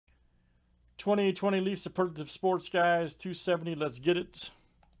2020 Leaf Superlative Sports, guys. 270. Let's get it.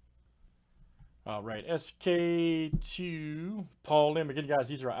 All right. SK2 Paul M. Again, guys,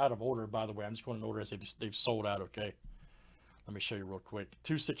 these are out of order, by the way. I'm just going in order as they've sold out, okay? Let me show you real quick.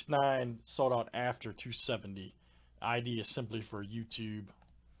 269 sold out after 270. ID is simply for YouTube.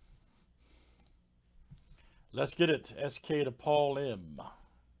 Let's get it. SK to Paul M.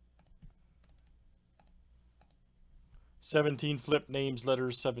 17 flip names,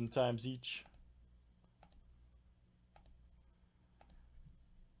 letters, 7 times each.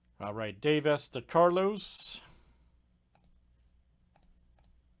 All right, Dave S. to Carlos.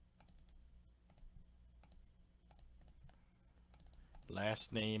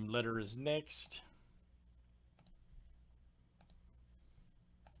 Last name, letter is next.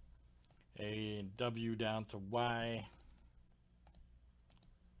 A and W down to Y.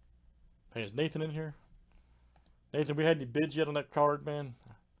 Hey, is Nathan in here? Nathan, we had any bids yet on that card, man?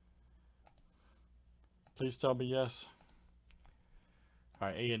 Please tell me yes. All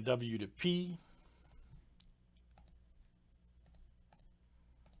right, A and W to P.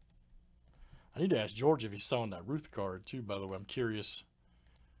 I need to ask George if he's selling that Ruth card too, by the way. I'm curious.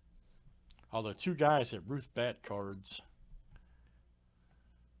 Although 2 guys hit Ruth Bat cards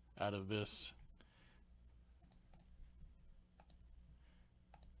out of this.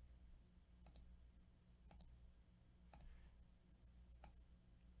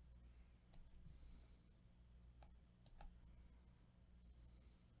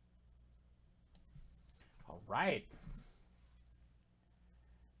 All right.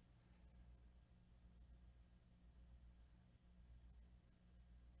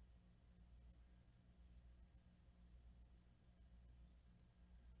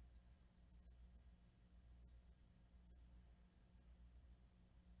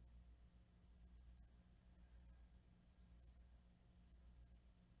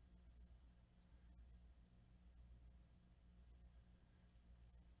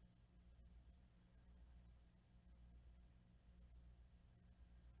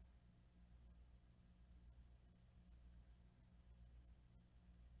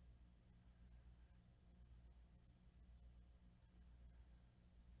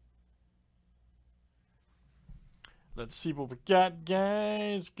 Let's see what we got,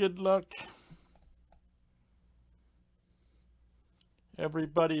 guys. Good luck.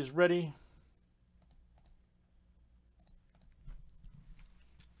 Everybody's ready.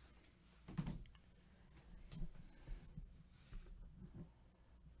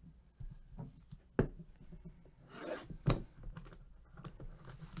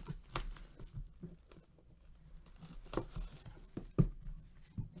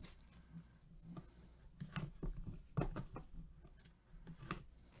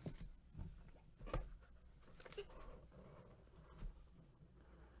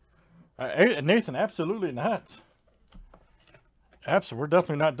 Nathan, absolutely not. Absolutely, we're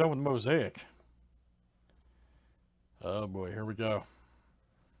definitely not done with Mosaic. Oh boy, here we go.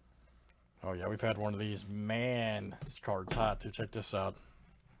 Oh yeah, we've had one of these. Man, this card's hot too. Check this out.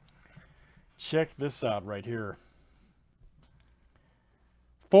 Check this out right here.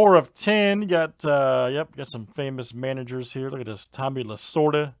 4 of 10. You got got some famous managers here. Look at this: Tommy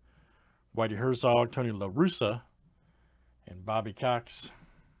Lasorda, Whitey Herzog, Tony La Russa, and Bobby Cox.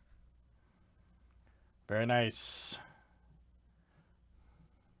 Very nice.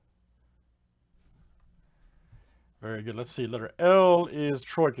 Very good. Let's see. Letter L is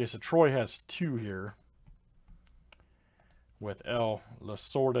Troy. Okay, so Troy has 2 here with L,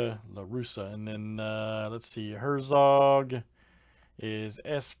 Lasorda, La Russa. And then let's see. Herzog is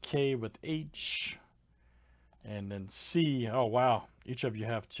SK with H. And then C. Oh, wow. Each of you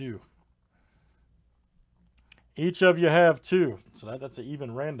have 2. Each of you have 2. So that's an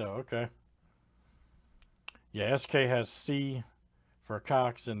even rando. Okay. Yeah, SK has C for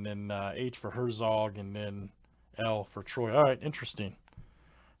Cox, and then H for Herzog, and then L for Troy. All right, interesting.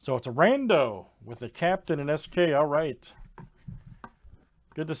 So it's a rando with the captain and SK. All right.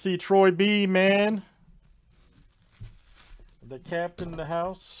 Good to see Troy B, man. The captain in the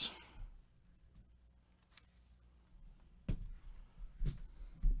house.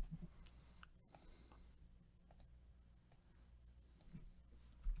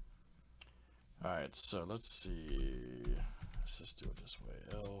 All right, so let's see. Let's just do it this way.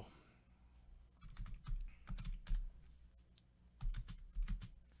 L.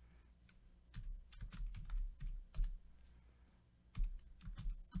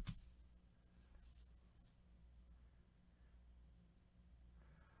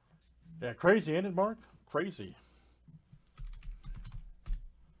 Yeah, crazy, ain't it, Mark? Crazy.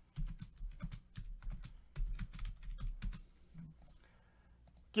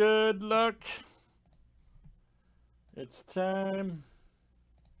 Good luck. It's time.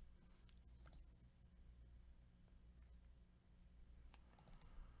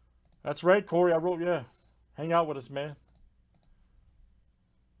 That's right, Corey. I wrote, yeah. Hang out with us, man.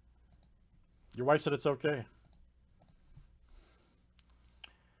 Your wife said it's okay.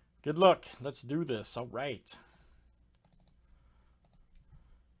 Good luck. Let's do this. All right.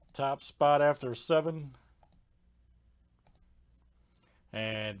 Top spot after 7.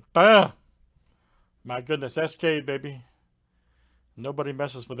 And bam! My goodness, SK, baby. Nobody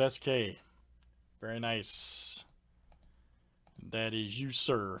messes with SK. Very nice. That is you,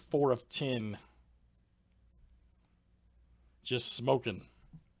 sir. 4 of 10. Just smoking.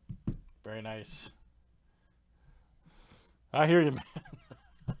 Very nice. I hear you, man.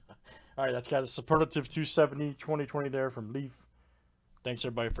 All right, that's got a Superlative 270 2020 there from Leaf. Thanks,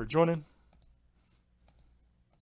 everybody, for joining.